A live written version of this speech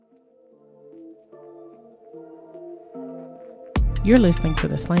You're listening to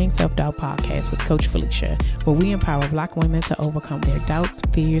the Slaying Self-Doubt podcast with Coach Felicia, where we empower Black women to overcome their doubts,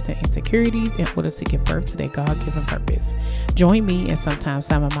 fears, and insecurities in order to give birth to their God-given purpose. Join me and sometimes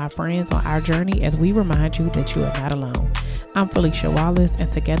some of my friends on our journey as we remind you that you are not alone. I'm Felicia Wallace, and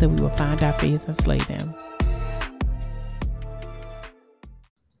together we will find our fears and slay them.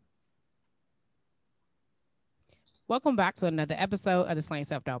 Welcome back to another episode of the Slaying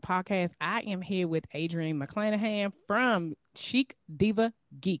Self-Doubt podcast. I am here with Adrienne McClanahan from Chic Diva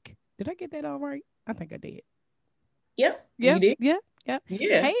Geek. Did I get that all right? I think I did. Yep. You did. Yeah.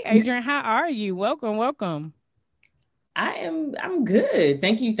 Hey, Adrienne, how are you? Welcome. I'm good.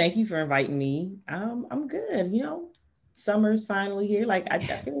 Thank you for inviting me. I'm good. You know, summer's finally here. Like I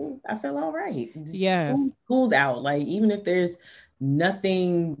feel all right. Yes. School's out. Like even if there's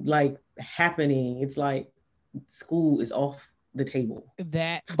nothing like happening, it's like school is off the table.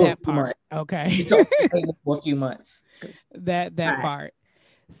 That part. Okay. It's off the table for a few months. That part.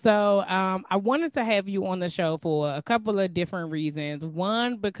 So I wanted to have you on the show for a couple of different reasons.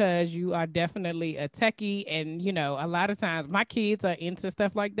 One, because you are definitely a techie, and you know, a lot of times my kids are into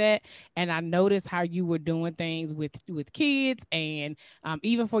stuff like that, and I noticed how you were doing things with kids, and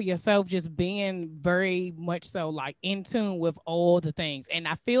even for yourself, just being very much so like in tune with all the things. And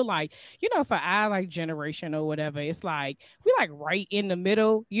I feel like, you know, for our like generation or whatever, it's like we like right in the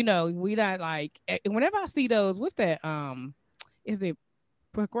middle. You know, we not like whenever I see those, what's that? Is it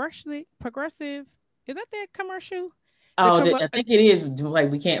progressive? Is that commercial? I think it is. Like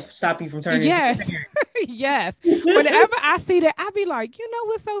we can't stop you from turning. Yes. Yes. Whenever I see that, I be like, you know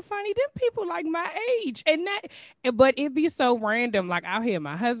what's so funny? Them people like my age, and that, but it be so random. Like I'll hear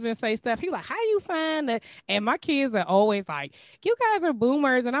my husband say stuff. He like, how you find that? And my kids are always like, you guys are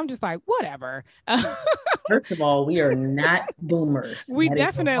boomers, and I'm just like, whatever. First of all, we are not boomers. We that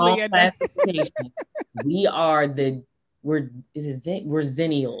definitely are. We are we're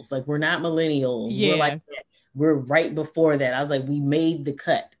zennials. Like we're not millennials. Yeah. We're right before that. I was like, we made the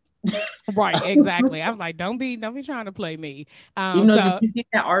cut. Right, exactly. I was like, don't be trying to play me. Even though did you see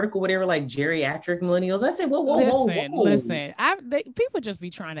that article, whatever, like geriatric millennials? I said, whoa. Listen. People just be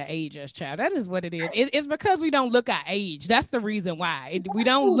trying to age us, child. That is what it is. It's because we don't look our age. That's the reason why. We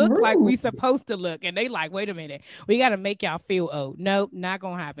don't look like we supposed to look. And they like, wait a minute, we got to make y'all feel old. Nope, not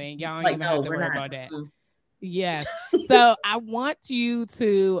gonna happen. Y'all don't even have to worry about that. Yes. So I want you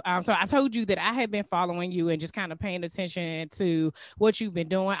to, so I told you that I had been following you and just kind of paying attention to what you've been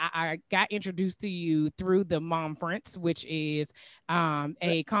doing. I got introduced to you through the Momference, which is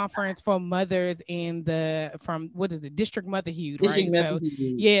a conference for mothers from District Motherhood,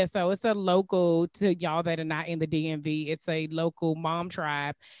 right? So it's a local, to y'all that are not in the DMV, it's a local mom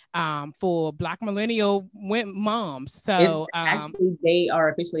tribe for Black millennial moms. So actually they are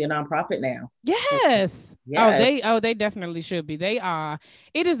officially a nonprofit now. Yes. Yeah. They definitely should be. They are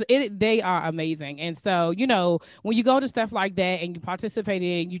amazing. And so, you know, when you go to stuff like that and you participate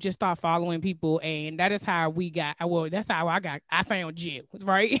in, you just start following people, and that is how that's how I found you,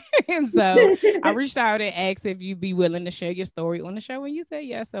 right? And so I reached out and asked if you'd be willing to share your story on the show, and you said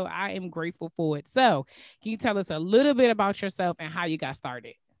yes. So I am grateful for it. So can you tell us a little bit about yourself and how you got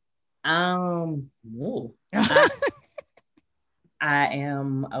started? I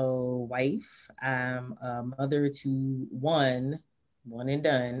am a wife. I'm a mother to one and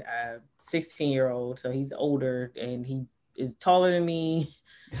done, a 16-year-old. So he's older and he is taller than me.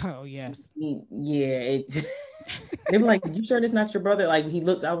 Oh, yes. They were like, you sure this not your brother? Like he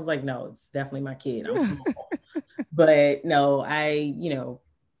looks, I was like, no, it's definitely my kid. I'm small. But no, I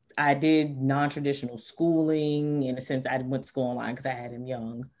did non-traditional schooling. In a sense, I went to school online because I had him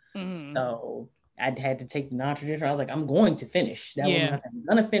young. Mm-hmm. So I had to take non-traditional. I was like, I'm going to finish. I'm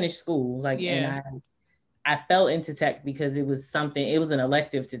gonna finish school. And I fell into tech because it was an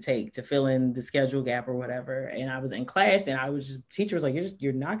elective to take to fill in the schedule gap or whatever. And I was in class and teacher was like,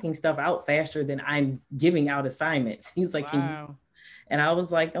 you're knocking stuff out faster than I'm giving out assignments. He's like, wow. And I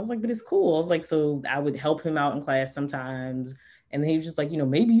was like, but it's cool. I was like, so I would help him out in class sometimes. And he was just like,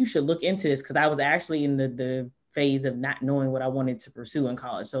 maybe you should look into this. Cause I was actually in the phase of not knowing what I wanted to pursue in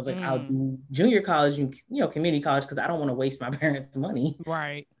college. So I was like, I'll do junior college and, community college, because I don't want to waste my parents' money.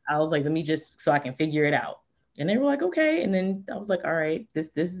 Right. I was like, let me just, so I can figure it out. And they were like, okay. And then I was like, all right, this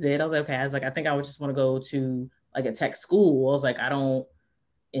is it. I was like, okay. I was like, I think I would just want to go to like a tech school. I was like, I don't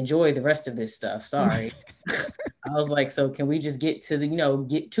enjoy the rest of this stuff. Sorry. I was like, so can we just get to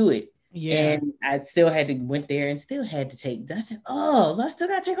get to it? Yeah. And I still went there and still had to take. I said, so I still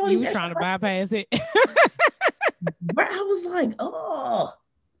got to take all these. You were trying to bypass it. But I was like,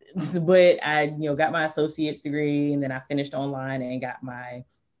 but I, got my associate's degree, and then I finished online and got my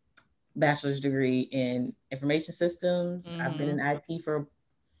bachelor's degree in information systems. I've been in IT for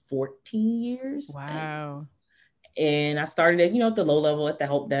 14 years. Wow. And I started at, at the low level at the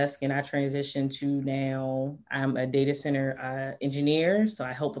help desk, and I transitioned to now I'm a data center engineer. So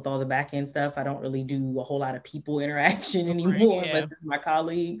I help with all the back end stuff. I don't really do a whole lot of people interaction anymore, unless it's my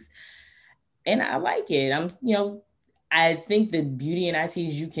colleagues. And I like it. I think the beauty in IT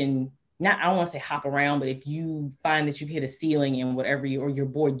is you can not, I don't want to say hop around, but if you find that you've hit a ceiling in whatever or you're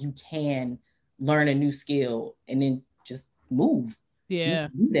bored, you can learn a new skill and then just move. Yeah.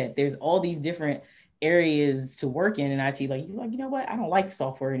 You do that. There's all these different areas to work in IT. Like, you're like, you know what? I don't like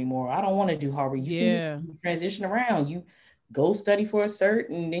software anymore. I don't want to do hardware. You can just transition around. You go study for a cert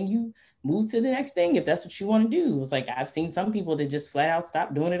and then you move to the next thing if that's what you want to do. It's like, I've seen some people that just flat out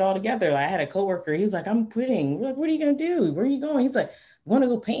stop doing it altogether. Like, I had a coworker, he was like, I'm quitting. We're like, what are you going to do? Where are you going? He's like, I'm going to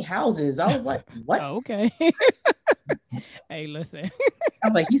go paint houses. I was like, what? Oh, okay. Hey, listen. I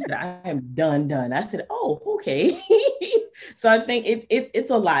was like, he said, I am done. I said, oh, okay. So I think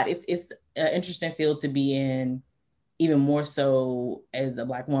it's a lot. It's an interesting field to be in, even more so as a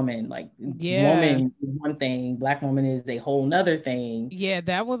Black woman. Like, woman is one thing, Black woman is a whole nother thing. Yeah,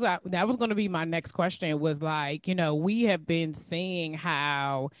 that was going to be my next question, was like, we have been seeing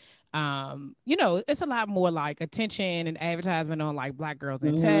how it's a lot more like attention and advertisement on like Black girls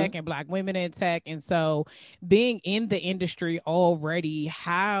in tech and Black women in tech. And so being in the industry already,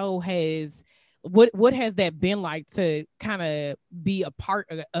 what has that been like to kind of be a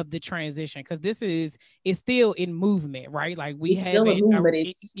part of the transition? Because this is still in movement, right? Like we have it, but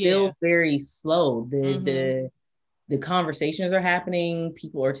it's still very slow. The conversations are happening,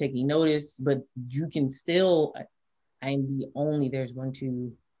 people are taking notice, but you can still, there's 1,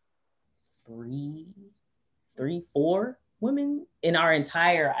 2, 3, 4 women in our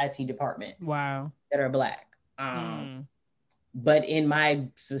entire IT department. Wow. That are Black. But in my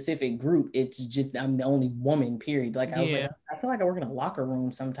specific group, it's just, I'm the only woman, period. Like, I was like, I feel like I work in a locker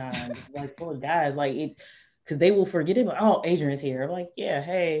room sometimes, like full of guys, like it, because they will forget it. But, oh, Adrian's here. I'm like, yeah,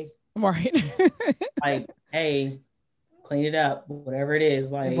 hey. Right. Like, hey, clean it up, whatever it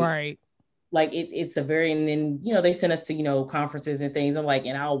is. Like, right. Like it's a very, and then, they send us to, conferences and things. I'm like,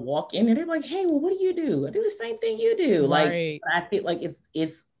 and I'll walk in and they're like, hey, well, what do you do? I do the same thing you do. Right. Like, I feel like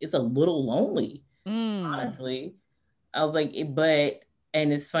it's a little lonely, honestly. I was like,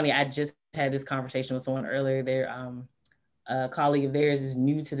 and it's funny, I just had this conversation with someone earlier. A colleague of theirs is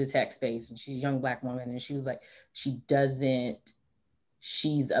new to the tech space, and she's a young Black woman, and she was like, she's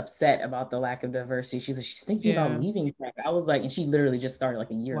upset about the lack of diversity. She's like, she's thinking about leaving tech. I was like, and she literally just started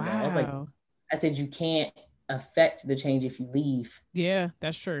like a year ago. I was like, I said, you can't affect the change if you leave. Yeah,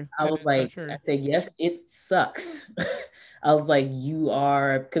 that's true. I was like, I said, yes, it sucks. I was like,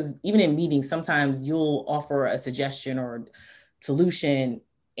 because even in meetings, sometimes you'll offer a suggestion or solution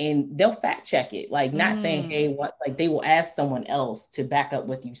and they'll fact check it. Like, not saying, hey, what, like they will ask someone else to back up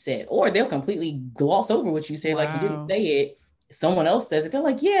what you said, or they'll completely gloss over what you said. Like, you didn't say it. Someone else says it. They're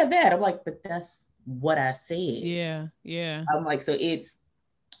like, yeah, that. I'm like, but that's what I said. Yeah. I'm like, so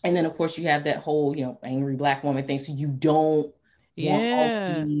and then of course you have that whole, angry Black woman thing. So you don't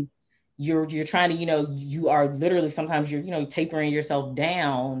want you're trying to, you are literally, sometimes you're, tapering yourself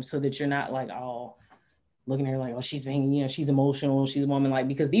down so that you're not like, oh, looking at her like, oh, she's being, she's emotional, she's a woman, like,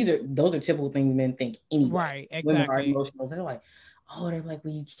 because those are typical things men think anyway. Right, exactly. Women are emotional. So they're like, oh, they're like,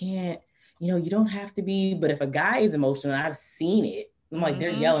 well, you can't, you don't have to be. But if a guy is emotional, and I've seen it, I'm like,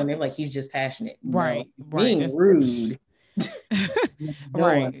 they're yelling, they're like, he's just passionate. Right. Being rude.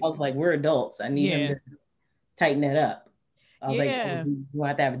 Right. I was like, we're adults. I need him to tighten that up. I was like, we're going to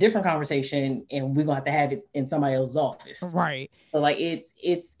have to have a different conversation, and we're going to have to have it in somebody else's office. Right. So like,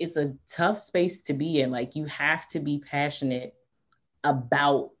 it's a tough space to be in. Like, you have to be passionate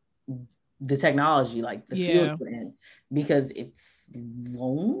about the technology, like the field you're in, because it's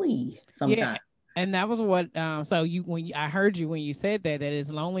lonely sometimes. Yeah. And that was what, so I heard you when you said that it's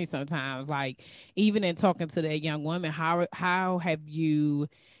lonely sometimes, like even in talking to that young woman, how have you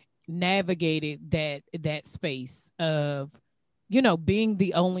navigated that space of, being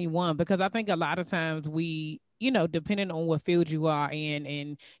the only one? Because I think a lot of times we, depending on what field you are in,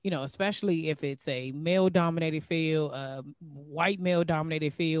 and, especially if it's a male dominated field, white male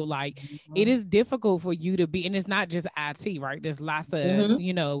dominated field, like it is difficult for you to be, and it's not just IT, right? There's lots of,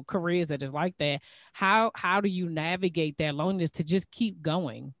 careers that is like that. How do you navigate that loneliness to just keep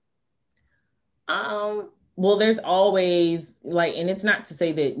going? Well, there's always like, and it's not to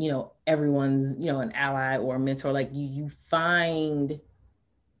say that, everyone's, an ally or a mentor. Like you find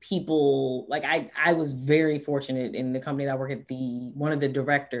people, like I was very fortunate in the company that I work at. One of the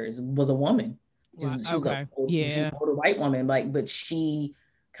directors was a woman. Wow. She was an older white woman, like, but she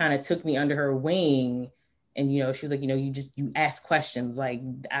kind of took me under her wing. And, she was like, you ask questions. Like,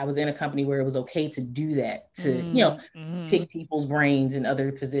 I was in a company where it was okay to do that, to, pick people's brains in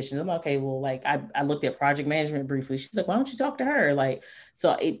other positions. I'm like, okay, well, like I looked at project management briefly. She's like, why don't you talk to her? Like,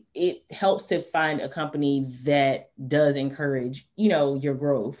 so it helps to find a company that does encourage, your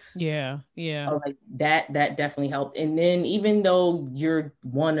growth. Yeah. I was like, that definitely helped. And then even though you're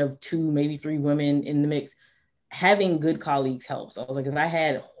one of 2, maybe 3 women in the mix, having good colleagues helps. I was like, if I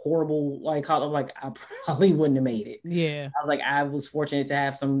had horrible I probably wouldn't have made it. Yeah. I was like, I was fortunate to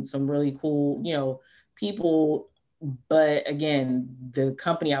have some really cool, people. But again, the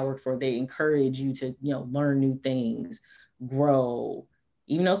company I work for, they encourage you to, learn new things, grow.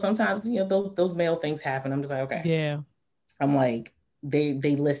 Even though sometimes, those male things happen. I'm just like, okay. Yeah. I'm like,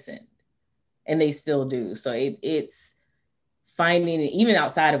 they listen, and they still do. So it's finding it, even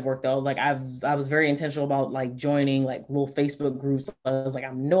outside of work though. Like I was very intentional about like joining like little Facebook groups. I was like,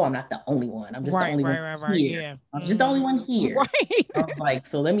 I'm not the only one. I'm just the only one here. Yeah. I'm just the only one here. Right. I was like,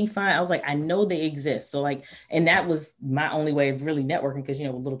 so let me find. I was like, I know they exist. So like, and that was my only way of really networking, because a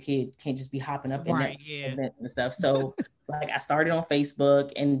little kid can't just be hopping up in events and stuff. So like, I started on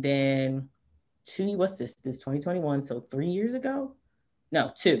Facebook, and then what's this 2021? So 3 years ago?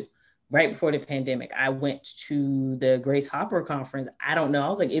 No, 2. Right before the pandemic, I went to the Grace Hopper conference. I don't know. I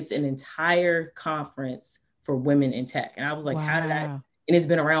was like, it's an entire conference for women in tech. And I was like, how did I? And it's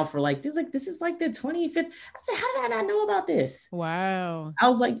been around for this is like the 25th. I said, how did I not know about this? Wow. I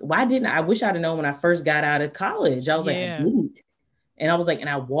was like, why didn't I? Wish I'd have known when I first got out of college. I was like, I didn't. And I was like, and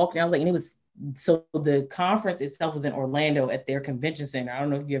I walked, and I was like, and it was, so the conference itself was in Orlando at their convention center. I don't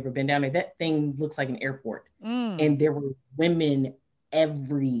know if you've ever been down there. That thing looks like an airport. And there were women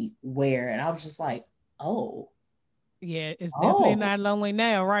everywhere, and I was just like, oh yeah, it's definitely not lonely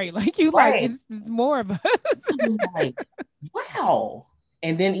now, right? Like you like it's more of us. Like, wow.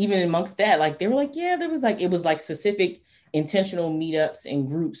 And then even amongst that, like they were like, yeah, there was like, it was like specific intentional meetups and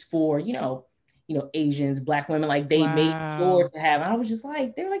groups for Asians, Black women, like they made sure to have. And I was just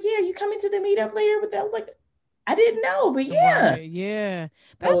like, they were like, yeah, you coming to the meetup later? But that was like, I didn't know, but yeah,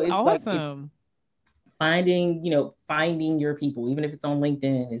 that's awesome. Like, finding your people, even if it's on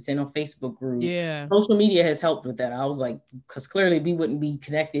LinkedIn, it's in a Facebook group. Yeah. Social media has helped with that. I was like, because clearly we wouldn't be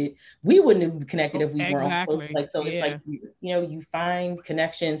connected. We wouldn't have connected if we weren't on. So it's like, you find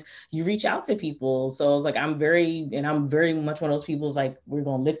connections, you reach out to people. So it's like, I'm very much one of those people is like, we're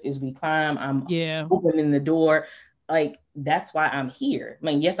going to lift as we climb. I'm opening the door. Like, that's why I'm here. I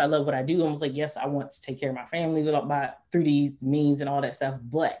mean, yes, I love what I do. I was like, yes, I want to take care of my family through these means and all that stuff.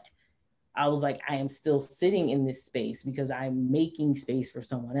 But I was like, I am still sitting in this space because I'm making space for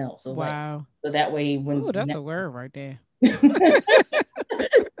someone else. So like, so that way when that's a word right there.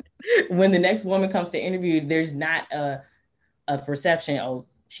 When the next woman comes to interview, there's not a perception, oh,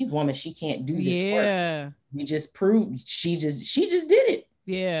 she's a woman, she can't do this work. We just proved she just did it.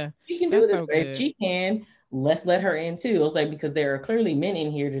 Yeah. She can do this. So if she can, let's let her in too. It was like, because there are clearly men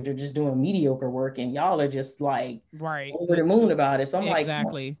in here that are just doing mediocre work, and y'all are just like over the moon about it. So I'm like,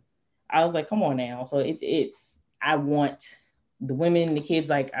 I was like, come on now. So it's I want the women, the kids,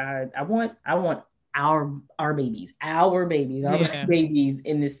 like I want our babies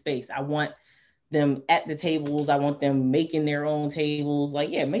in this space. I want them at the tables. I want them making their own tables.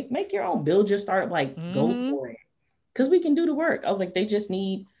 Like, yeah, make your own, build your startup, like go for it. Because we can do the work. I was like, they just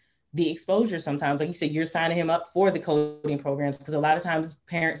need the exposure sometimes. Like you said, you're signing him up for the coding programs, because a lot of times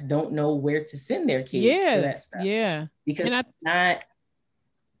parents don't know where to send their kids for that stuff. Yeah. Because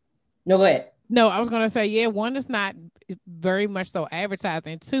No, go ahead. No, I was going to say, one is not very much so advertised.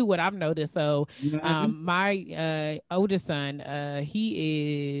 And 2, what I've noticed, so my oldest son,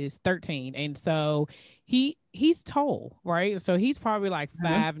 he is 13. And so he's tall, right? So he's probably like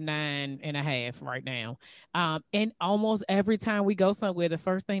 5'9.5" right now. And almost every time we go somewhere, the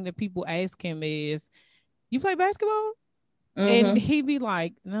first thing that people ask him is, you play basketball? And he'd be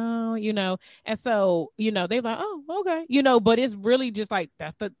like, no, and so, they're like, oh, okay, but it's really just like,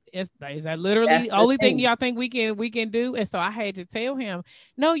 is that literally the only thing y'all think we can do? And so I had to tell him,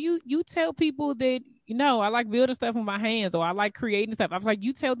 no, you tell people that, I like building stuff with my hands, or I like creating stuff. I was like,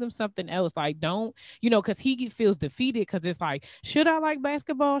 you tell them something else. Like, don't, because he feels defeated, because it's like, should I like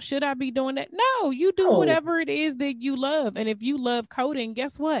basketball? Should I be doing that? No, you do whatever it is that you love. And if you love coding,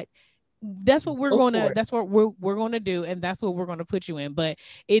 guess what? That's what we're gonna do, and that's what we're gonna put you in. But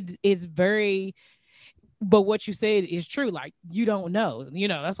it's very, but what you said is true. Like, you don't know,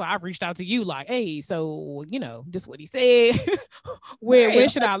 that's why I reached out to you. Like, hey, so, just what he said. Where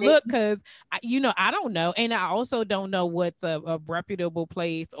should I look? Cause I don't know. And I also don't know what's a reputable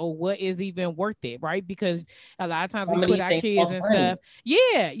place or what is even worth it. Right. Because a lot of times we put our kids and stuff.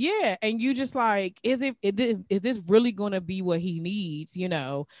 Yeah. Yeah. And you just like, is this really going to be what he needs?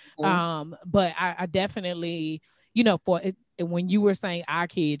 Mm-hmm. But I definitely, for it, when you were saying our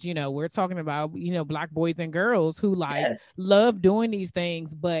kids, we're talking about, Black boys and girls who like love doing these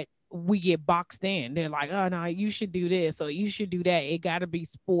things, but we get boxed in. They're like, oh no, you should do this or you should do that. It got to be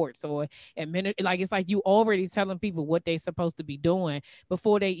sports or like it's like you already telling people what they're supposed to be doing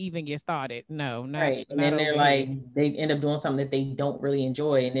before they even get started. No, not right. And then they're like, they end up doing something that they don't really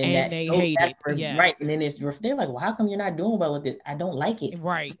enjoy, and then they hate it. Yes. Right. And then they're like, well, how come you're not doing well with it? I don't like it.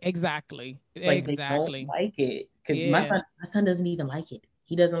 Right. Exactly. Like they don't like it because my son doesn't even like it.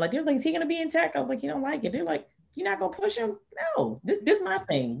 He doesn't like. They're like, is he gonna be in tech? I was like, he don't like it. They're like, you're not gonna push him? No, this is my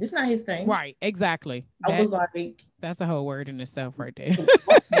thing. This is not his thing. Right, exactly. I was like, that's a whole word in itself right there.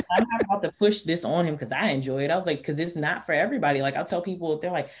 I'm not about to push this on him because I enjoy it. I was like, because it's not for everybody. Like I'll tell people,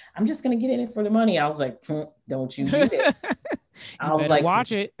 they're like, I'm just gonna get in it for the money. I was like, don't you do it. I was like,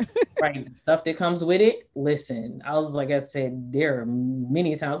 watch it. Right, stuff that comes with it. Listen, I was like, I said, there are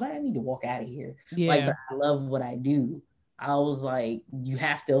many times I need to walk out of here. Yeah. Like, but I love what I do. I was like, you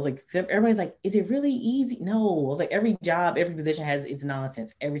have to. I was like, everybody's like, is it really easy? No. I was like, every job, every position has its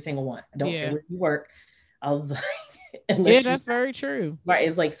nonsense. Every single one. I don't care where you work. I was like, that's very true. Right.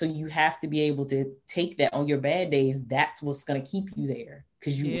 It's like, so you have to be able to take that on your bad days. That's what's going to keep you there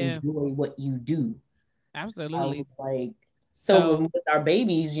because you enjoy what you do. Absolutely. I was like, so with our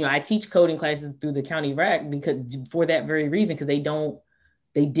babies, I teach coding classes through the county rec because for that very reason, because they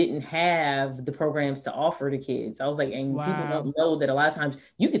didn't have the programs to offer to kids. I was like, and people don't know that a lot of times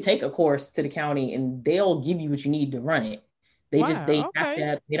you could take a course to the county and they'll give you what you need to run it. They have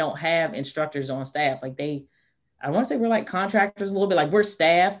to they don't have instructors on staff. Like I want to say we're like contractors a little bit, like we're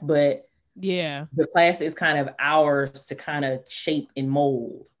staff, but the class is kind of ours to kind of shape and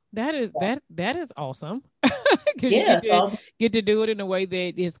mold. That is awesome. Because you get to do it in a way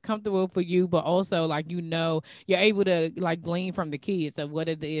that is comfortable for you, but also like you're able to like glean from the kids of what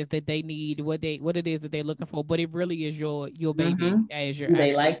it is that they need, what it is that they're looking for. But it really is your baby as you're.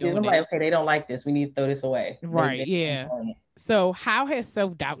 They like this. I'm like, okay, they don't like this. We need to throw this away. Right. So how has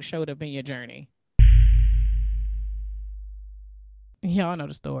self-doubt showed up in your journey? Y'all know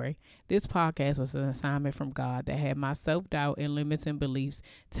the story. This podcast was an assignment from God that had my self-doubt and limiting beliefs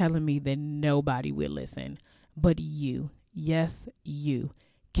telling me that nobody would listen. But you, yes, you,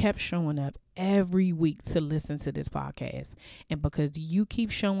 kept showing up every week to listen to this podcast. And because you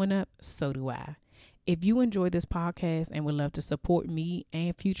keep showing up, so do I. If you enjoy this podcast and would love to support me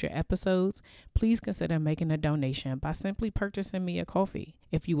and future episodes, please consider making a donation by simply purchasing me a coffee.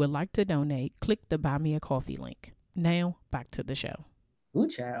 If you would like to donate, click the Buy Me a Coffee link. Now, back to the show. Ooh,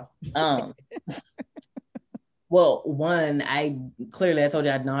 child. Well, one, I told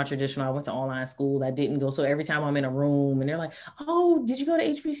you I'm non-traditional. I went to online school. I didn't go. So every time I'm in a room and they're like, oh, did you go to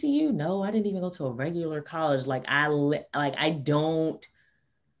HBCU? No, I didn't even go to a regular college. I was like, I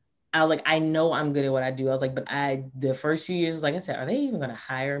know I'm good at what I do. I was like, but the first few years, like I said, are they even going to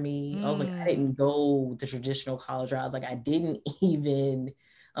hire me? I was like, I didn't go the traditional college route. I was like, I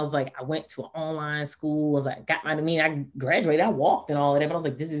went to an online school. I was like, I graduated, I walked and all of that, but I was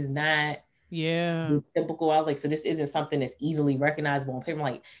like, this is not typical. I was like, so this isn't something that's easily recognizable on paper. I'm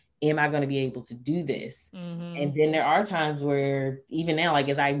like, am I going to be able to do this? Mm-hmm. And then there are times where even now, like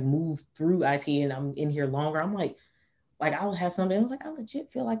as I move through IT and I'm in here longer, I'm like I'll have something. I was like, I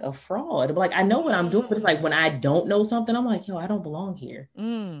legit feel like a fraud. But like, I know what I'm doing, but it's like when I don't know something, I'm like, yo, I don't belong here.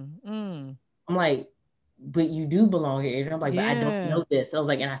 I'm like, but you do belong here, Adrian. I'm like, but I don't know this. I was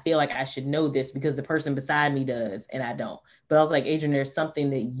like, and I feel like I should know this because the person beside me does, and I don't. But I was like, Adrian, there's something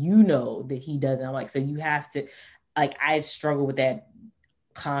that you know that he doesn't. I'm like, so you have to, like, I struggle with that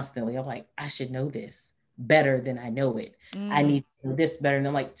constantly. I'm like, I should know this better than I know it. I need to know this better. And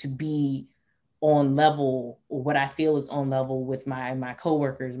I'm like, to be on level, or what I feel is on level with my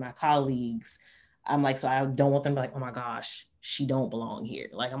coworkers, my colleagues. I'm like, so I don't want them to be like, oh my gosh, she don't belong here.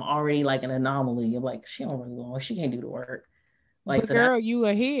 Like I'm already like an anomaly. I'm like, she don't really belong. She can't do the work. Like, but so girl, you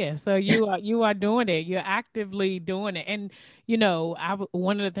are here, so you are doing it. You're actively doing it, and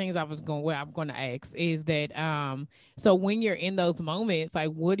one of the things I'm going to ask is that so when you're in those moments,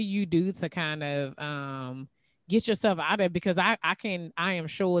 like, what do you do to kind of get yourself out of it, because I am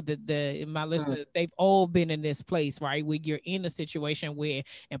sure that my listeners, they've all been in this place, right? Where you're in a situation where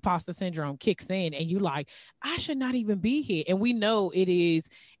imposter syndrome kicks in and you like, I should not even be here. And we know it is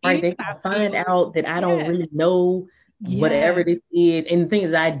right. They can find out that I don't really know whatever this is. And the thing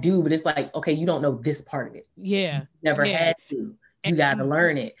is, I do, but it's like, okay, you don't know this part of it. Yeah. You never had to. You got to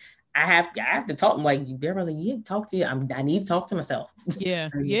learn it. I have to talk. I'm like, everybody's like, you talk to you. I need to talk to myself. Yeah.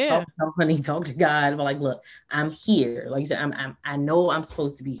 I need to talk to God. I'm like, look, I'm here. Like you said, I know I'm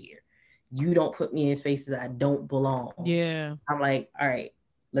supposed to be here. You don't put me in spaces I don't belong. Yeah. I'm like, all right,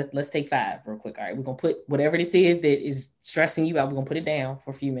 let's take 5 real quick. All right, we're gonna put whatever this is that is stressing you out, we're gonna put it down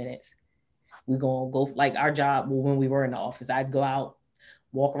for a few minutes. We're gonna go, like our job when we were in the office, I'd go out,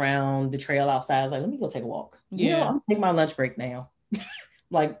 walk around the trail outside. I was like, let me go take a walk. Yeah. You know, I'm gonna take my lunch break now.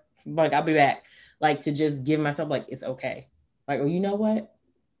 like I'll be back. Like, to just give myself, like, it's okay. Like, oh, you know what?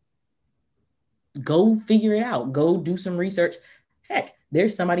 Go figure it out. Go do some research. Heck,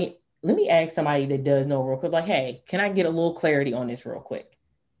 there's somebody. Let me ask somebody that does know real quick. Like, hey, can I get a little clarity on this real quick?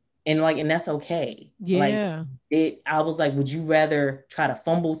 And that's okay. Yeah. I was like, would you rather try to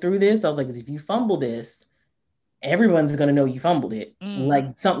fumble through this? I was like, if you fumble this, everyone's gonna know you fumbled it.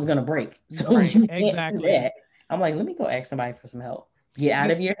 Like, something's gonna break. So you can't do that. I'm like, let me go ask somebody for some help. Get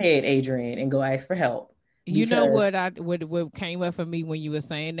out of your head, Adrian, and go ask for help. You know what what came up for me when you were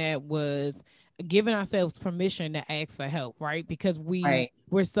saying that was giving ourselves permission to ask for help, right? Because we're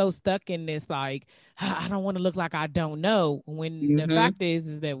so stuck in this, like, I don't want to look like I don't know, when the fact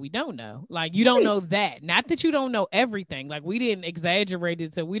is that we don't know. Like, you don't know that. Not that you don't know everything. Like, we didn't exaggerate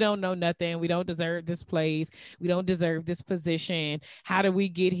it, so we don't know nothing. We don't deserve this place. We don't deserve this position. How do we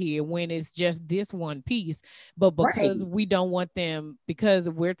get here when it's just this one piece? But because we don't want them, because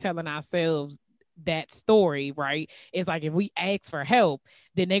we're telling ourselves that story, right? It's like, if we ask for help,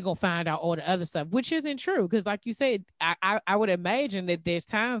 then they're gonna find out all the other stuff, which isn't true. Because like you said, I would imagine that there's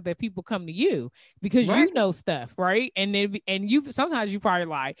times that people come to you because you know stuff, right? And then you sometimes you probably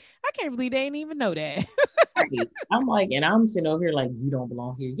like, I can't believe they didn't even know that. I'm like, and I'm sitting over here like, you don't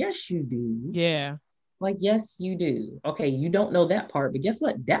belong here. Yes, you do. Yeah. Like, yes, you do. Okay, you don't know that part, but guess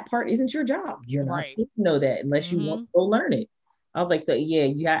what? That part isn't your job. You're not supposed to know that unless you want to go learn it. I was like, so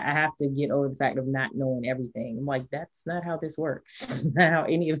yeah, I have to get over the fact of not knowing everything. I'm like, that's not how this works. That's not how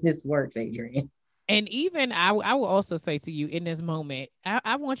any of this works, Adrian. And even I will also say to you in this moment,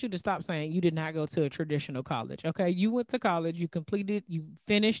 I want you to stop saying you did not go to a traditional college. Okay. You went to college, you completed, you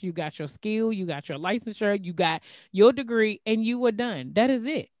finished, you got your skill, you got your licensure, you got your degree, and you were done. That is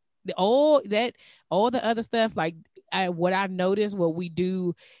it. All the other stuff, like what I noticed, what we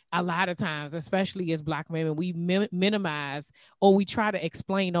do a lot of times, especially as Black women, we minimize, or we try to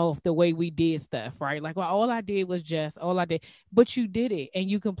explain off the way we did stuff, right? Like, well, all I did, but you did it and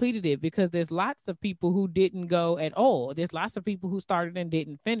you completed it, because there's lots of people who didn't go at all. There's lots of people who started and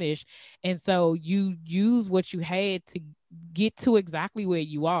didn't finish. And so you use what you had to get to exactly where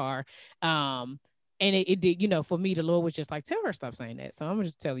you are. And it did, for me, the Lord was just like, tell her, stop saying that. So I'm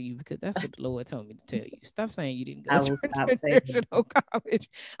just telling you, because that's what the Lord told me to tell you. Stop saying you didn't go to traditional college.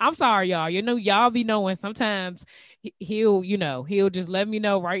 I'm sorry, y'all. Y'all be knowing sometimes he'll just let me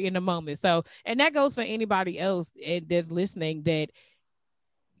know right in the moment. So, and that goes for anybody else that's listening, that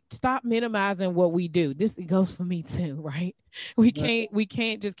stop minimizing what we do. This goes for me too, right? We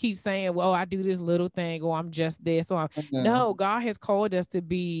can't just keep saying, well, I do this little thing, or I'm just this, or no, God has called us to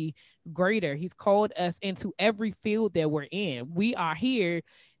be greater. He's called us into every field that we're in. We are here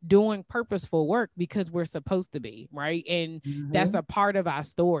doing purposeful work because we're supposed to be, right? And that's a part of our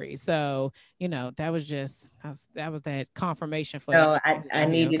story. So, that was that confirmation for I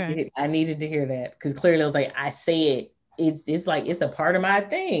needed to hear that, because clearly I was like, I say it. It's like, it's a part of my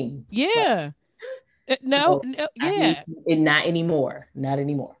thing. Yeah. Not anymore.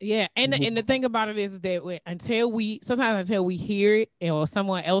 Yeah. And the thing about it is that until we hear it, or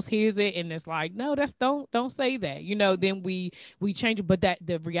someone else hears it and it's like, no, don't say that, then we change it. But that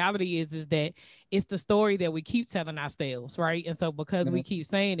the reality is that it's the story that we keep telling ourselves, right? And so because we keep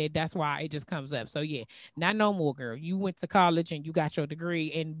saying it, that's why it just comes up. So yeah, not no more, girl. You went to college and you got your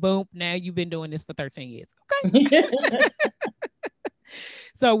degree, and boom, now you've been doing this for 13 years. Okay.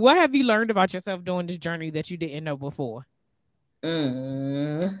 So what have you learned about yourself during this journey that you didn't know before?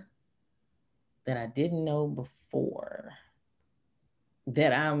 That I didn't know before.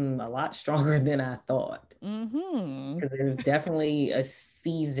 That I'm a lot stronger than I thought. Because there's definitely a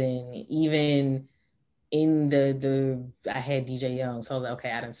season, even in I had DJ Young, so I was like,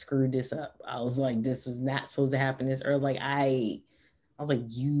 okay, I done screwed this up. I was like, this was not supposed to happen this early. Like, I was like,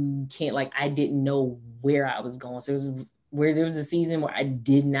 you can't, like, I didn't know where I was going. So it was where there was a season where I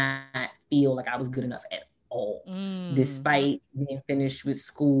did not feel like I was good enough at all, despite being finished with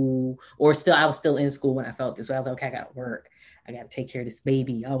school, or I was still in school when I felt this way. I was like, okay, I got to work. I got to take care of this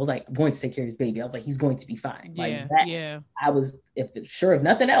baby. I was like, I'm going to take care of this baby. I was like, he's going to be fine. Like that. I was, if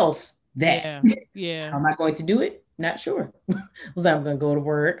nothing else, that. How am I going to do it? Not sure. I was like, I'm going to go to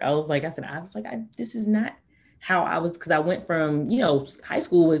work. I was like, this is not how I was, because I went from, high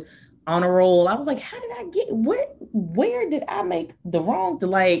school was on a roll. I was like, how did I get, where did I make the wrong to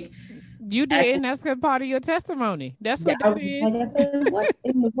like, you did, and that's part of your testimony. That's what that is. Like I said, what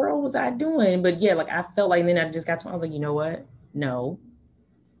in the world was I doing? But yeah, like I felt like, and then I just got to, I was like, you know what? No.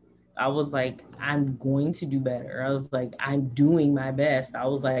 I was like, I'm going to do better. I was like, I'm doing my best. I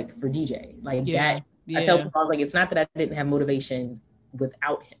was like, for DJ, like that. I tell people, I was like, it's not that I didn't have motivation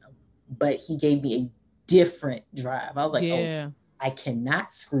without him, but he gave me a different drive. I was like, oh, I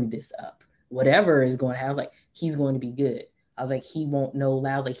cannot screw this up. Whatever is going to happen, I was like, he's going to be good. I was like, he won't know.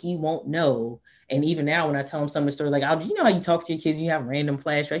 I was like, he won't know. And even now, when I tell him some of the stories, like, you know how you talk to your kids, and you have random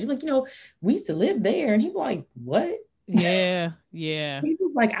flashbacks. You're like, we used to live there. And he'd be like, what? Yeah. He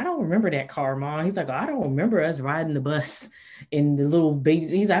was like, I don't remember that car, Mom. He's like, I don't remember us riding the bus and the little babies.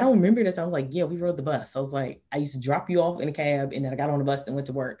 He's like, I don't remember this. I was like, yeah, we rode the bus. I was like, I used to drop you off in a cab, and then I got on the bus and went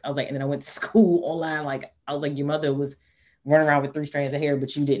to work. I was like, and then I went to school online. Like, I was like, your mother was running around with 3 strands of hair,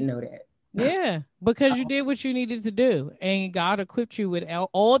 but you didn't know that. Yeah, because you did what you needed to do, and God equipped you with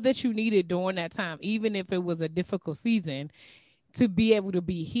all that you needed during that time, even if it was a difficult season, to be able to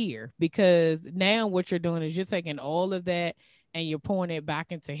be here. Because now what you're doing is you're taking all of that and you're pouring it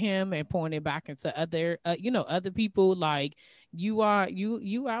back into him and pouring it back into other, other people. Like you out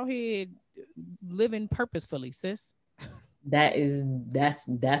here living purposefully, sis.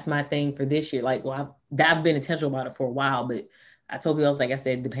 That's my thing for this year. Like, well, I've been intentional about it for a while, but I told people, like I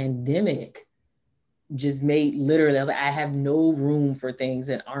said, the pandemic just made literally, I was like, I have no room for things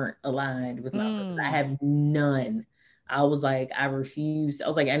that aren't aligned with my purpose. I have none. I was like, I refuse. I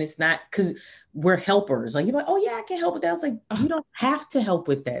was like, and it's not because we're helpers. Like, you're like, oh yeah, I can help with that. I was like, you don't have to help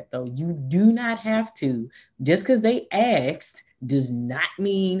with that though. You do not have to. Just because they asked does not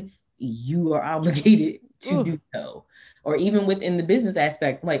mean you are obligated to do so. Or even within the business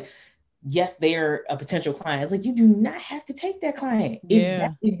aspect, like, yes, they're a potential client. It's like, you do not have to take that client. If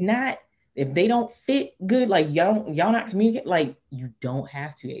that is not, if they don't fit good, like y'all not communicate, like you don't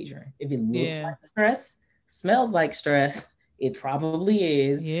have to, Adrian. If it looks like stress, smells like stress, it probably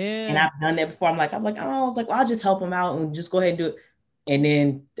is. And I've done that before. I'm like, oh, I was like, well, I'll just help them out and just go ahead and do it. And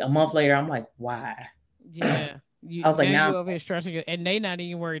then a month later, I'm like, why? Yeah. I was like, now you're over here stressing it, and they not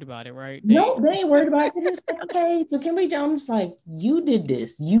even worried about it, right? No, they ain't worried about it. They're just like, okay, so can we? I'm just like, you did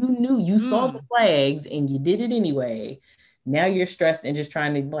this. You knew, you saw the flags, and you did it anyway. Now you're stressed and just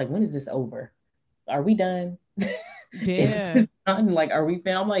trying to like, when is this over? Are we done? Yeah. Is done? Like, are we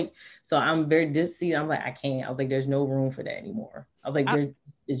found? I'm like, so I'm very dizzy. I'm like, I can't. I was like, there's no room for that anymore. I was like,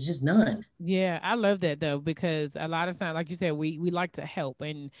 it's just none. Yeah, I love that though, because a lot of times, like you said, we like to help,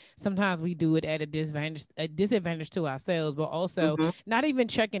 and sometimes we do it at a disadvantage to ourselves, but also not even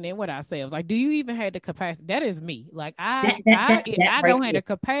checking in with ourselves. Like, do you even have the capacity? That is me. Like I don't have the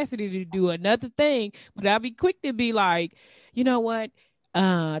capacity to do another thing, but I'll be quick to be like, you know what?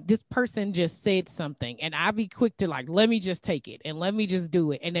 This person just said something, and I'll be quick to like, let me just take it and let me just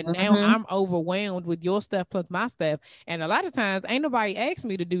do it. And then now I'm overwhelmed with your stuff plus my stuff. And a lot of times ain't nobody asked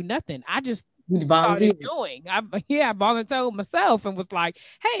me to do nothing. I just started doing. I volunteered myself and was like,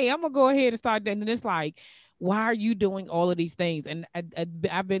 hey, I'm gonna go ahead and start doing. And it's like, why are you doing all of these things? And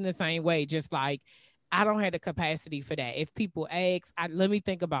I've been the same way, just like, I don't have the capacity for that. If people ask, let me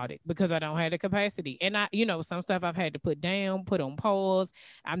think about it, because I don't have the capacity. And some stuff I've had to put down, put on pause.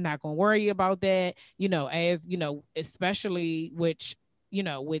 I'm not going to worry about that, especially with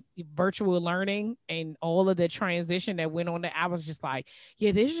virtual learning and all of the transition that went on there. I was just like,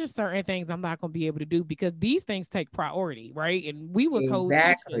 yeah, there's just certain things I'm not going to be able to do because these things take priority. Right. And we was whole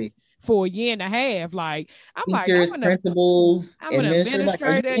teachers for a year and a half. Like, I'm teachers, principals, I'm an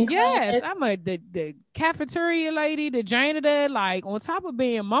administrator. Yes. I'm the cafeteria lady, the janitor, like on top of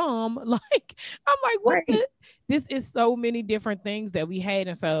being mom, like, I'm like, what this is so many different things that we had.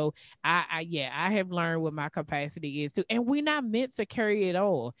 And so I have learned what my capacity is too. And we're not meant to carry it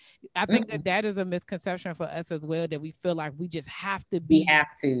all. I think that is a misconception for us as well, that we feel like we just have to be. We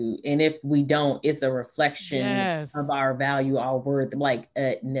have to. And if we don't, it's a reflection of our value, our worth. Like,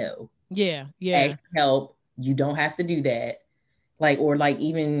 no. Yeah. Ask help. You don't have to do that. Like, or like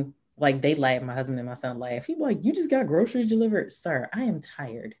even like they laugh, my husband and my son laugh. He's like, you just got groceries delivered? Sir, I am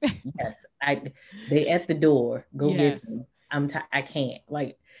tired. Yes. They at the door. Go get them. I can't.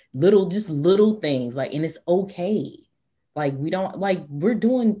 Like little things. Like, and it's okay. Like we don't, like we're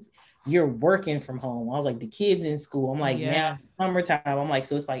doing, you're working from home. I was like, the kids in school. I'm like, now it's summertime. I'm like,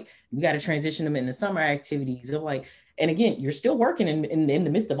 so it's like, we got to transition them into summer activities. I'm like, and again, you're still working in the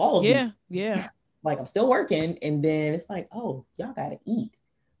midst of all of these. Yeah. Like, I'm still working. And then it's like, oh, y'all got to eat.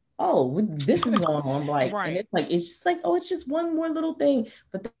 Oh, this is going on. I'm like, right. And it's like, it's just like, oh, it's just one more little thing.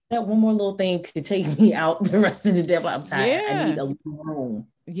 But that one more little thing could take me out the rest of the day. I'm tired. I need a little room.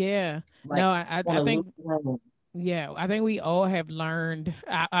 Yeah. Like, no, I think. Yeah, I think we all have learned.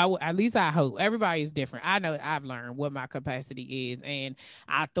 At least I hope. Everybody's different. I know I've learned what my capacity is, and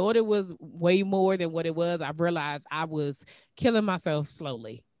I thought it was way more than what it was. I realized I was killing myself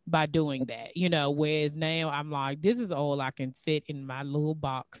slowly by doing that, whereas now I'm like, this is all I can fit in my little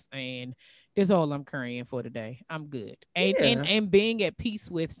box, and this is all I'm carrying for today. I'm good. And being at peace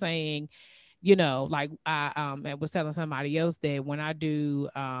with saying, like I was telling somebody else that when I do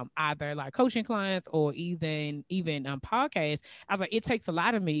either like coaching clients or even podcasts, I was like, it takes a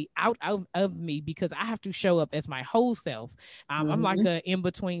lot of me out of me because I have to show up as my whole self. I'm like an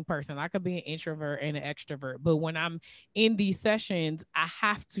in-between person. I could be an introvert and an extrovert, but when I'm in these sessions, I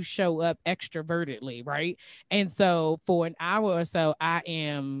have to show up extrovertedly, right? And so for an hour or so, I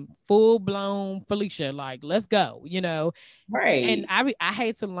am full-blown Felicia, like, let's go, Right. And I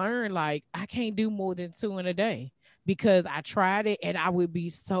had to learn, like, I can't do more than 2 in a day because I tried it and I would be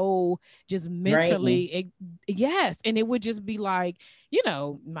so just mentally, yes. And it would just be like,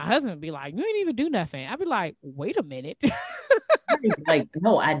 my husband would be like, you ain't even do nothing. I'd be like, wait a minute. Like,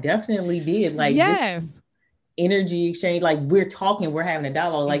 no, I definitely did. Like, yes. Energy exchange, like we're talking, we're having a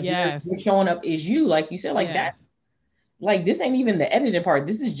dialogue, like you're showing up as you, like you said, like that's like, this ain't even the editing part.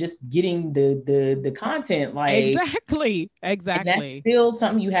 This is just getting the content. Like exactly. And that's still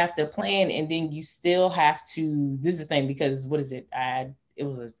something you have to plan. And then you still have to, this is the thing, because what is it? I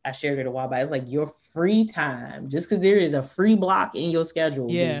shared it a while back. It's like your free time, just because there is a free block in your schedule,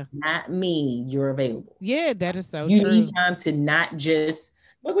 does not mean you're available. Yeah, that is so true. You need time to not just,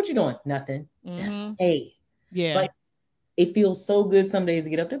 like, what you doing? Nothing. That's okay. Yeah. Like, it feels so good some days to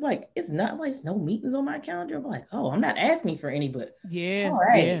get up there, like, it's not like it's no meetings on my calendar. I'm like, oh, I'm not asking for any, but all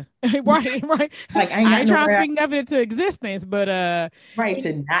right. right. Like, I ain't trying to speak nothing into existence, but right,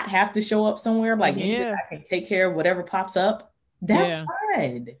 to not have to show up somewhere, like, I can take care of whatever pops up. That's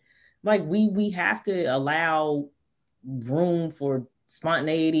fine. Like, we have to allow room for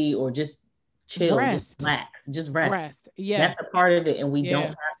spontaneity or just chill, just relax, just rest. Yeah, that's a part of it, and we don't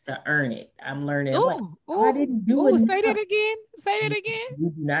have to earn it. I'm learning. Ooh, like, I didn't do it. Say that again.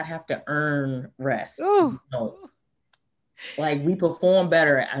 You do not have to earn rest. No. Like, we perform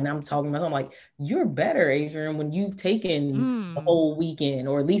better, and I'm talking about, I'm like, you're better, Adrian, when you've taken the whole weekend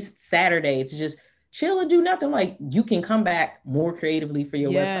or at least Saturday to just chill and do nothing. Like, you can come back more creatively for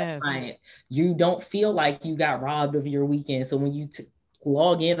your website client. You don't feel like you got robbed of your weekend. So when you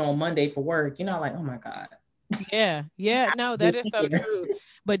log in on Monday for work, you're not like, oh my God. Yeah. No, that is so true.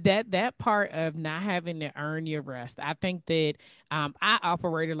 But that part of not having to earn your rest, I think that I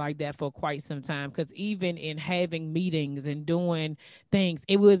operated like that for quite some time, because even in having meetings and doing things,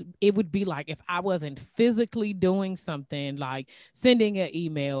 it would be like, if I wasn't physically doing something like sending an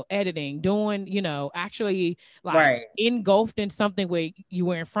email, editing, doing, actually like engulfed in something where you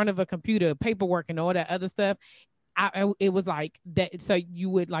were in front of a computer, paperwork and all that other stuff, it was like that. So you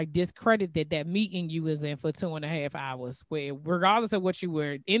would like discredit that meeting you was in for 2.5 hours, where regardless of what you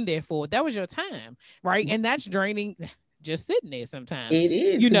were in there for, that was your time, right? And that's draining. Just sitting there sometimes. It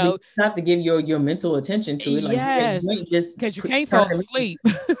is, you have to give your mental attention to it. Like, because you can't fall asleep.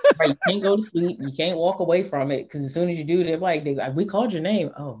 Right, you can't go to sleep. You can't walk away from it, because as soon as you do, they're like, we called your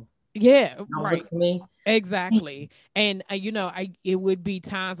name. Oh. Yeah, right. Exactly. And it would be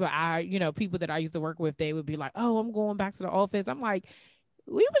times where people that I used to work with, they would be like, oh, I'm going back to the office. I'm like,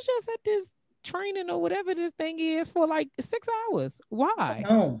 we was just at this training or whatever this thing is for like 6 hours. Why?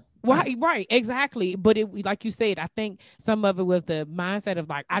 Oh. Why? Right. Exactly. But it, like you said, I think some of it was the mindset of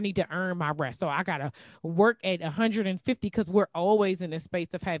like, I need to earn my rest. So I got to work at 150, because we're always in a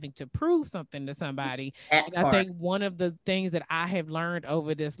space of having to prove something to somebody. And I think one of the things that I have learned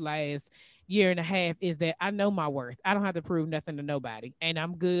over this last 1.5 years is that I know my worth. I don't have to prove nothing to nobody, and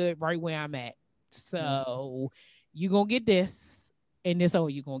I'm good right where I'm at. So you're going to get this, and this all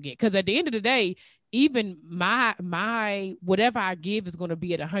you're going to get. Because at the end of the day, even my whatever I give is going to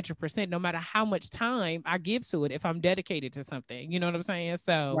be at 100%, no matter how much time I give to it, if I'm dedicated to something. You know what I'm saying?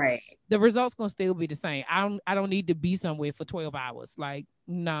 So the results going to still be the same. I don't need to be somewhere for 12 hours. Like,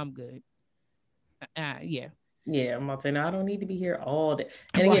 no, I'm good. Yeah, I'm about to say, no, I don't need to be here all day.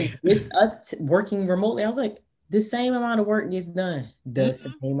 And again, with us working remotely, I was like, the same amount of work gets done. The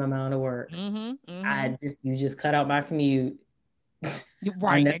same amount of work. You just cut out my commute.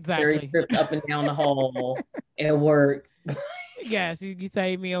 Right, exactly. Trips up and down the hall at work. Yes, you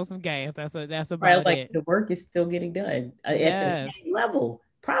save me on some gas. That's Right, about like it. the work is still getting done at the Yes. same level,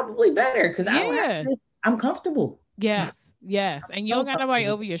 probably better because I don't have Yeah. to. I'm comfortable. Yes. Yes. And you So don't got nobody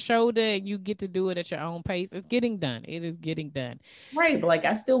comfortable. over your shoulder, and you get to do it at your own pace. It's getting done. It is getting done. Right, but like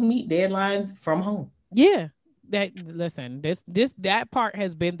I still meet deadlines from home. Yeah. That listen, that part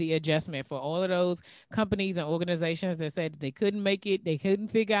has been the adjustment for all of those companies and organizations that said they couldn't make it, they couldn't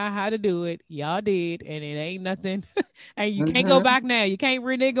figure out how to do it. Y'all did, and it ain't nothing. And you can't go Mm-hmm. back now. You can't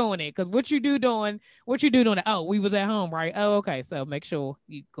renege on it because what you do doing it. Oh, we was at home, right? Oh, okay. So make sure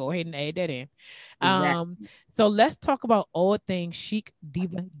you go ahead and add that in. Exactly. So let's talk about all things Chic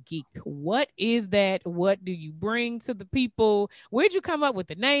Diva Geek. What is that? What do you bring to the people? Where'd you come up with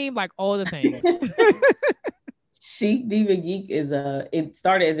the name? Like all the things. Chic Diva Geek it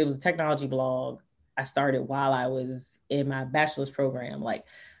started as it was a technology blog. I started while I was in my bachelor's program. Like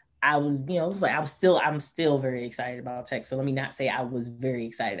I was, I'm still very excited about tech. So let me not say I was very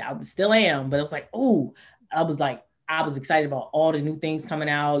excited. I still am, but it was like, oh, I was excited about all the new things coming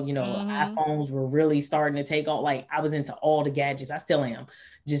out. iPhones were really starting to take off. Like I was into all the gadgets. I still am,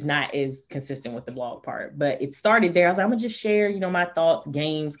 just not as consistent with the blog part. But it started there. I was like, I'm gonna just share, my thoughts,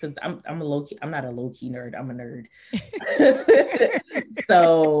 games, because I'm not a low key nerd. I'm a nerd.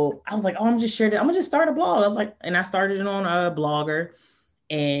 So I was like, oh, I'm gonna just start a blog. I was like, and I started it on a Blogger.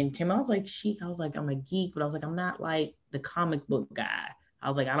 And Kim, I was like, Chic, I was like, I'm a geek, but I was like, I'm not like the comic book guy. I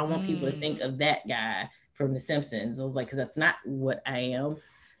was like, I don't want people to think of that guy from The Simpsons. I was like, because that's not what I am,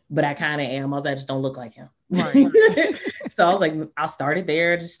 but I kind of am. I was like, I just don't look like him. Right. So I was like, I started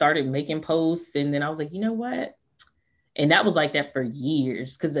there, just started making posts. And then I was like, you know what? And that was like that for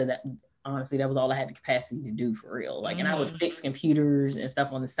years because of that. Honestly, that was all I had the capacity to do for real. Like, and I would fix computers and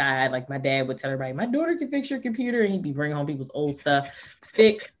stuff on the side. Like my dad would tell everybody, my daughter can fix your computer. And he'd be bringing home people's old stuff to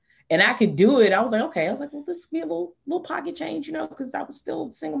fix. And I could do it. I was like, okay. I was like, well, this will be a little pocket change, because I was still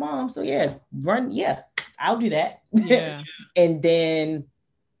a single mom. So yeah, I'll do that. Yeah. And then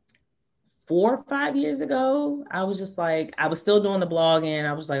 4 or 5 years ago, I was just like, I was still doing the blogging.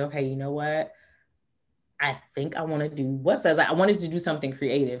 I was like, okay, you know what? I think I want to do websites. Like I wanted to do something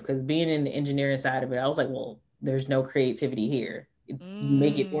creative because being in the engineering side of it, I was like, well, there's no creativity here. You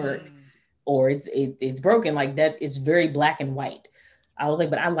make it work or it's broken like that. It's very black and white. I was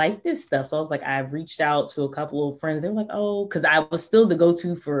like, but I like this stuff. So I was like, I've reached out to a couple of friends. They were like, oh, because I was still the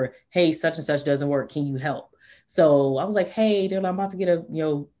go-to for, hey, such and such doesn't work. Can you help? So I was like, hey, I'm about to get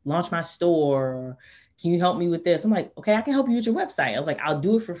launch my store. Can you help me with this? I'm like, okay, I can help you with your website. I was like, I'll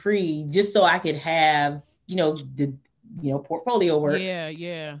do it for free just so I could have the portfolio work.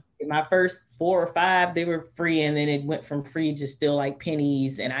 Yeah. In my first 4 or 5, they were free, and then it went from free to still like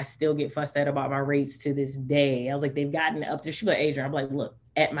pennies, and I still get fussed at about my rates to this day. I was like, they've gotten up to, she was like, Adrian, I'm like, look,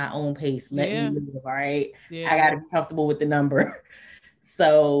 at my own pace, let me live, all right? Yeah. I gotta be comfortable with the number.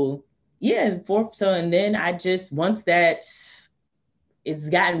 So yeah, and then I just, once that, it's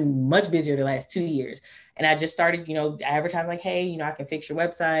gotten much busier the last 2 years. And I just started, advertising like, hey, I can fix your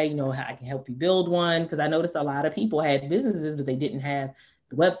website, I can help you build one. Cause I noticed a lot of people had businesses, but they didn't have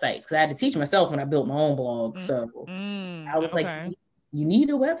the websites. Cause I had to teach myself when I built my own blog. So I was like, you need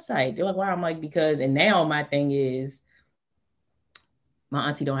a website. They're like, wow. I'm like, because, and now my thing is, my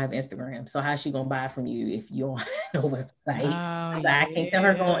auntie don't have Instagram. So how's she going to buy from you if you don't have no website? I can't tell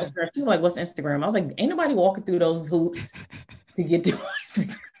her go on Instagram. She was like, what's Instagram? I was like, ain't nobody walking through those hoops to get to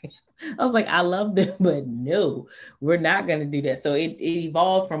Instagram. I was like, I love them, but no, we're not going to do that. So it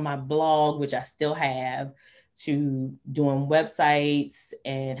evolved from my blog, which I still have, to doing websites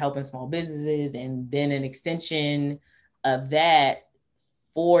and helping small businesses. And then an extension of that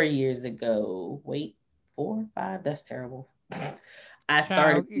 4 years ago. Wait, 4, 5? That's terrible. I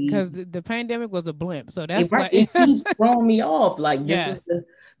started because the pandemic was a blimp. So that's why it keeps throwing me off. Like this was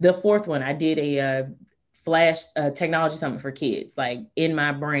the 4th one. I did a flash technology summit for kids, like in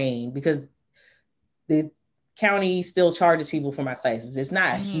my brain, because the county still charges people for my classes. It's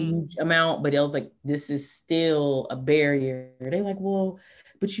not a huge amount, but it was like, this is still a barrier. They're like, well,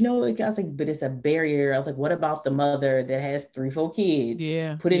 but I was like, but it's a barrier. I was like, what about the mother that has 3, 4 kids?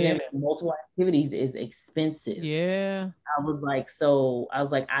 Yeah. Putting them in multiple activities is expensive. Yeah. I was like,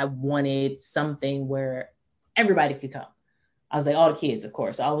 I wanted something where everybody could come. I was like, all the kids, of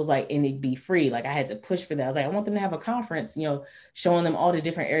course. I was like, and it'd be free. Like I had to push for that. I was like, I want them to have a conference, showing them all the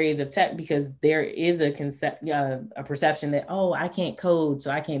different areas of tech, because there is a perception that, oh, I can't code,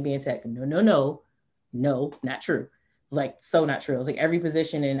 so I can't be in tech. No, not true. It's like, so not true. It's like every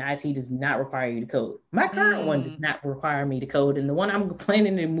position in IT does not require you to code. My current one does not require me to code. And the one I'm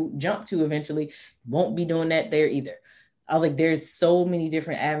planning to jump to eventually won't be doing that there either. I was like, there's so many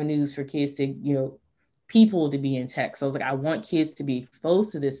different avenues for kids to, people to be in tech. So I was like, I want kids to be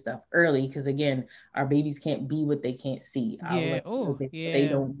exposed to this stuff early because again, our babies can't be what they can't see. I was Yeah. like, Oh, they yeah.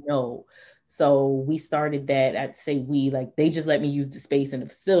 don't know. So we started that. I'd say like they just let me use the space in the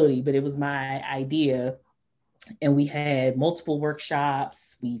facility, but it was my idea. And we had multiple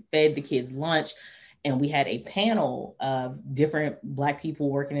workshops. We fed the kids lunch. And we had a panel of different Black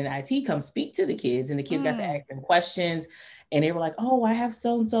people working in IT come speak to the kids. And the kids got to ask them questions. And they were like, oh, I have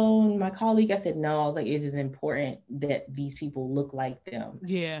so-and-so and my colleague. I said, no, I was like, it is important that these people look like them.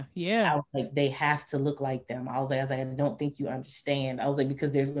 Yeah. Yeah. I was like, they have to look like them. I was like, I don't think you understand. I was like,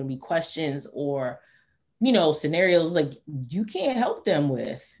 because there's going to be questions or scenarios like you can't help them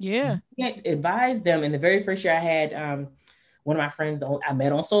with. Yeah. You can't advise them. And the very first year I had one of my friends I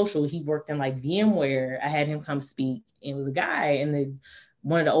met on social, he worked in like VMware. I had him come speak. And it was a guy, and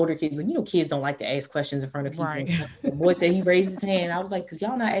one of the older kids, kids don't like to ask questions in front of people. Right. The boy said he raised his hand. I was like, because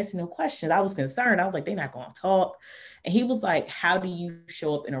y'all not asking no questions. I was concerned. I was like, they're not going to talk. And he was like, how do you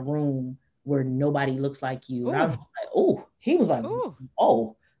show up in a room where nobody looks like you? And I was like, oh, he was like,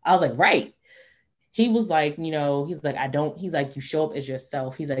 oh, I was like, right. He was like, he's like, he's like, you show up as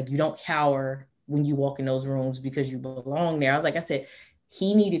yourself. He's like, you don't cower when you walk in those rooms because you belong there. I said,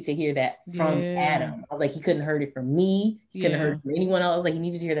 he needed to hear that from Adam. I was like, he couldn't heard it from me. He couldn't heard it from anyone else. I was like, he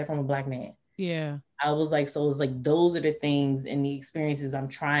needed to hear that from a Black man. Yeah. I was like, so it was like, those are the things and the experiences I'm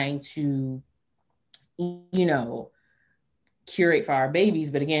trying to, curate for our babies.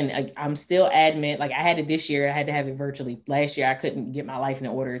 But again, I'm still adamant. Like I had it this year, I had to have it virtually. Last year, I couldn't get my life in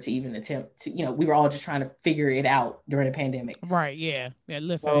order to even attempt to, we were all just trying to figure it out during the pandemic. Right. Yeah. Yeah.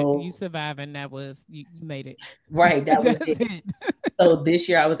 Listen, you survived and that was, you made it. Right. That was it. So this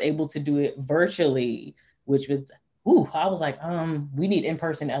year I was able to do it virtually, which was, I was like, we need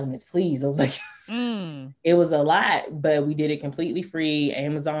in-person elements, please. I was like, it was a lot, but we did it completely free.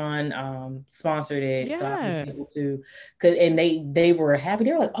 Amazon sponsored it. Yes. So I was able to, and they were happy.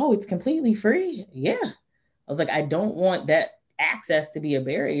 They were like, oh, it's completely free. Yeah. I was like, I don't want that access to be a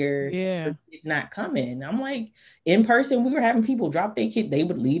barrier. Yeah. It's not coming. I'm like, in person, we were having people drop their kid. They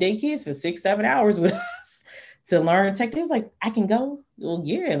would leave their kids for 6-7 hours with us to learn tech. They was like, I can go. Well,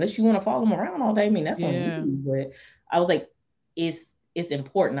 yeah, unless you want to follow them around all day. I mean, that's on you. But I was like, it's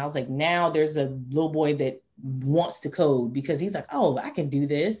important. I was like, now there's a little boy that wants to code because he's like, oh, I can do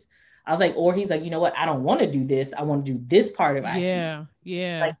this. I was like, or he's like, you know what? I don't want to do this. I want to do this part of IT. Yeah.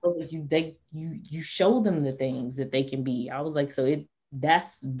 Yeah. Like, so like you show them the things that they can be. I was like, so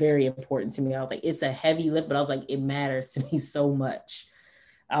that's very important to me. I was like, it's a heavy lift, but I was like, it matters to me so much.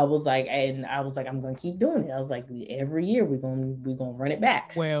 I was like, I'm going to keep doing it. I was like, every year we're going to run it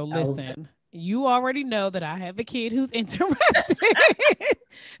back. Well, listen, you already know that I have a kid who's interested.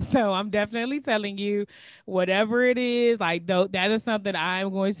 So I'm definitely telling you, whatever it is, like that is something I'm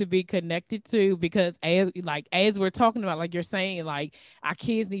going to be connected to, because as we're talking about, like you're saying, like our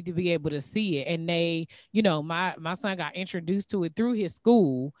kids need to be able to see it. And they, my son got introduced to it through his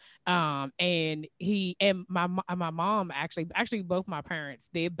school. And my mom actually both my parents,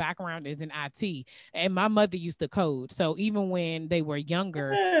 their background is in IT, and my mother used to code. So even when they were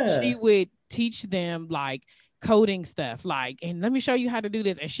younger, she would teach them like coding stuff, like, and let me show you how to do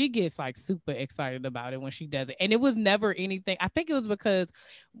this. And she gets like super excited about it when she does it. And it was never anything. I think it was because,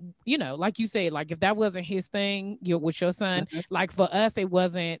 like you said, like if that wasn't his thing, with your son, like for us, that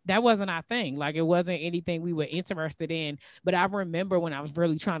wasn't our thing. Like it wasn't anything we were interested in. But I remember when I was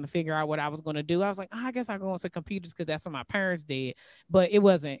really trying to figure out what I was going to do, I was like, I guess I'll go into computers because that's what my parents did. But that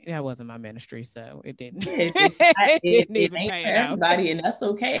wasn't my ministry. So it didn't. It ain't for everybody, and that's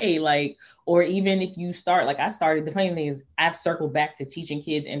okay. Like, or even if you start, like I started, the funny thing is I've circled back to teaching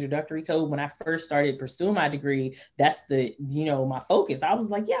kids introductory code. When I first started pursuing my degree, that's my focus. I was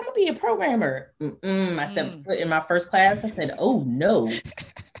like, yeah, I'm gonna be a programmer. I stepped foot in my first class. I said, oh no.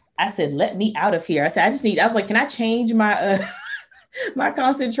 I said, let me out of here. I said, I was like, can I change my my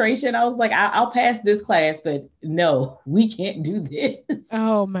concentration? I was like, I'll pass this class, but no, we can't do this.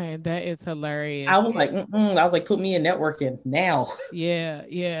 Oh man, that is hilarious. I was like, put me in networking now.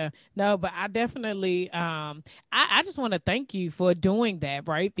 Yeah. No, but I definitely, I just want to thank you for doing that,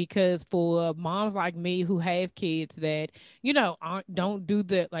 right? Because for moms like me who have kids that, don't do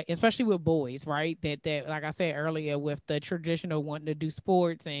the, like, especially with boys, right? That like I said earlier, with the traditional wanting to do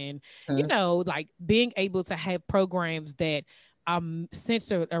sports and, like being able to have programs that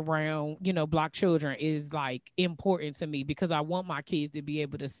centered around, Black children is like important to me, because I want my kids to be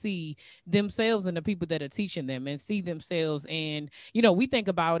able to see themselves and the people that are teaching them, and see themselves. And, we think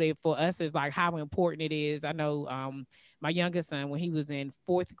about it for us as like how important it is. I know my youngest son, when he was in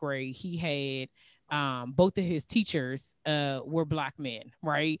 4th grade, he had both of his teachers were Black men,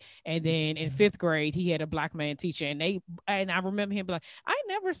 right? And then in 5th grade, he had a Black man teacher, and I remember him like, I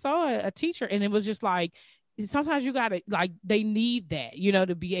never saw a teacher, and it was just like, sometimes you gotta, like, they need that, you know,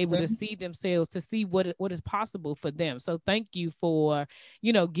 to be able to see themselves, to see what is possible for them. So thank you for,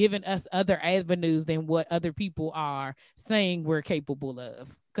 you know, giving us other avenues than what other people are saying we're capable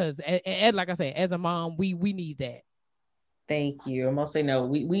of. Because like I said, as a mom, we need that. Thank you. I'm gonna say no.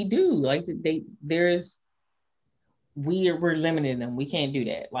 We do. Like we're limiting them. We can't do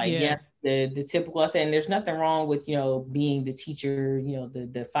that. Like, yes, the typical, I said, and there's nothing wrong with, you know, being the teacher, you know,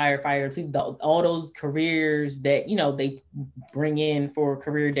 the firefighter, all those careers that, you know, they bring in for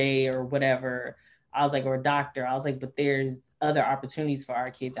career day or whatever. I was like, or a doctor. I was like, but there's other opportunities for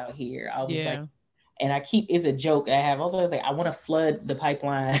our kids out here. I was like, and it's a joke I have. I was always like, I want to flood the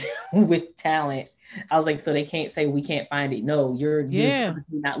pipeline with talent. I was like, so they can't say we can't find it. No, you're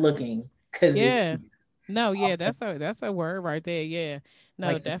not looking, because that's a word right there. Yeah, no,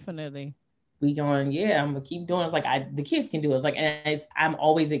 like, definitely. We going, I'm gonna keep doing it. It's like the kids can do it. It's like, and I'm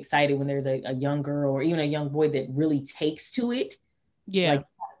always excited when there's a young girl or even a young boy that really takes to it. Yeah, like,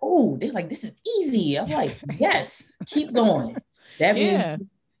 oh, they're like, this is easy. I'm like, yes, keep going. That means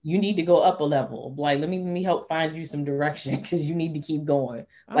you need to go up a level. Like, let me help find you some direction, because you need to keep going.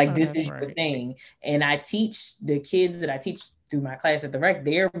 Like, this is your thing. And I teach the kids that I teach through my class at the rec,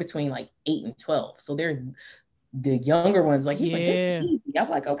 they're between like 8 and 12. So they're the younger ones. Like, he's like, this is easy.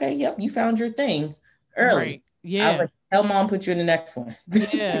 I'm like, okay, yep, you found your thing early. Right. Yeah. I was like, tell mom, put you in the next one.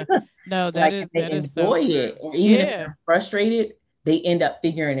 Yeah. No, that like, they enjoy it. Or even if they're frustrated, they end up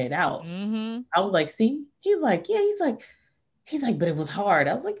figuring it out. Mm-hmm. I was like, see, he's like, but it was hard.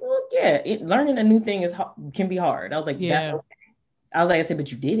 I was like, well, learning a new thing can be hard. I was like, that's okay. I was like, I said,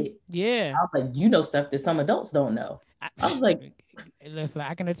 but you did it. Yeah. I was like, you know stuff that some adults don't know. I was like, listen,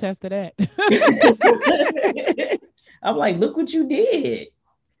 I can attest to that. I'm like, look what you did.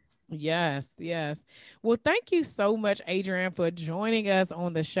 Yes. Well, thank you so much, Adrian, for joining us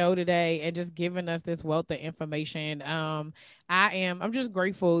on the show today and just giving us this wealth of information. I'm just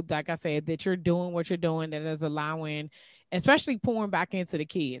grateful, like I said, that you're doing what you're doing, that is allowing, especially pouring back into the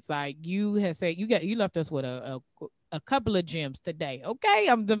kids. Like you had said, you left us with a couple of gems today. Okay.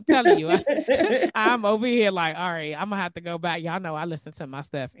 I'm telling you, I'm over here like, all right, I'm gonna have to go back. Y'all know I listen to my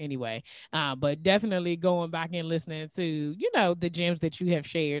stuff anyway. But definitely going back and listening to, you know, the gems that you have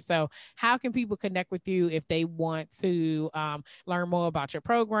shared. So how can people connect with you if they want to learn more about your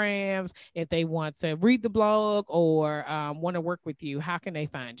programs, if they want to read the blog or want to work with you? How can they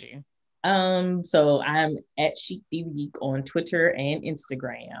find you? So I'm at Chic Diva Geek on Twitter and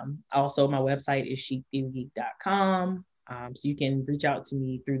Instagram. Also, my website is chicdivageek.com. So you can reach out to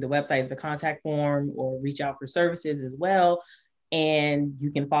me through the website as a contact form or reach out for services as well. And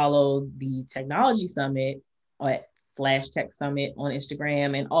you can follow the Technology Summit at Flash Tech Summit on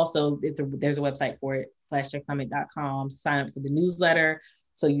Instagram. And also there's a website for it, flashtechsummit.com. Sign up for the newsletter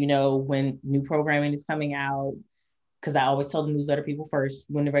so you know when new programming is coming out. Because I always tell the newsletter people first,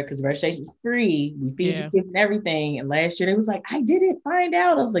 because the registration is free. We feed you kids and everything. And last year they was like, I didn't find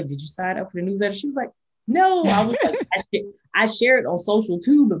out. I was like, did you sign up for the newsletter? She was like, no. I was like, I shared it on social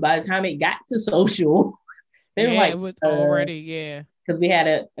too, but by the time it got to social, they were like, it was already, because we had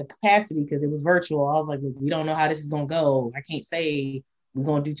a capacity because it was virtual. I was like, look, we don't know how this is gonna go. I can't say we're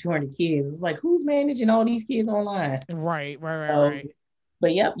gonna do 200 kids. It's like, who's managing all these kids online? Right.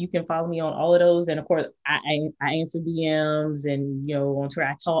 But yep, you can follow me on all of those. And of course, I answer DMs and, you know, on Twitter,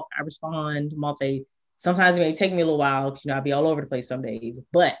 I respond. Sometimes it may take me a little while, because, you know, I'll be all over the place some days,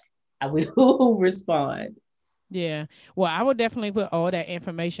 but I will respond. Yeah. Well, I will definitely put all that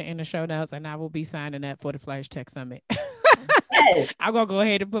information in the show notes, and I will be signing up for the Flash Tech Summit. Yes. I'm gonna go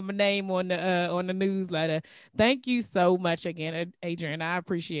ahead and put my name on the newsletter. Thank you so much again, Adrian. I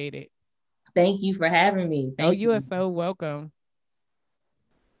appreciate it. Thank you for having me. You are so welcome.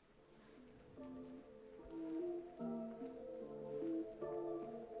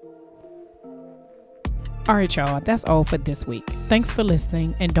 All right, y'all, that's all for this week. Thanks for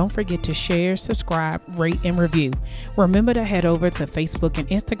listening, and don't forget to share, subscribe, rate, and review. Remember to head over to Facebook and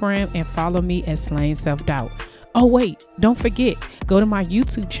Instagram and follow me at Slaying Self-Doubt. Oh, wait, don't forget, go to my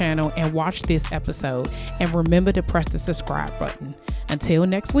YouTube channel and watch this episode, and remember to press the subscribe button. Until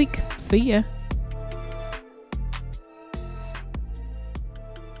next week, see ya.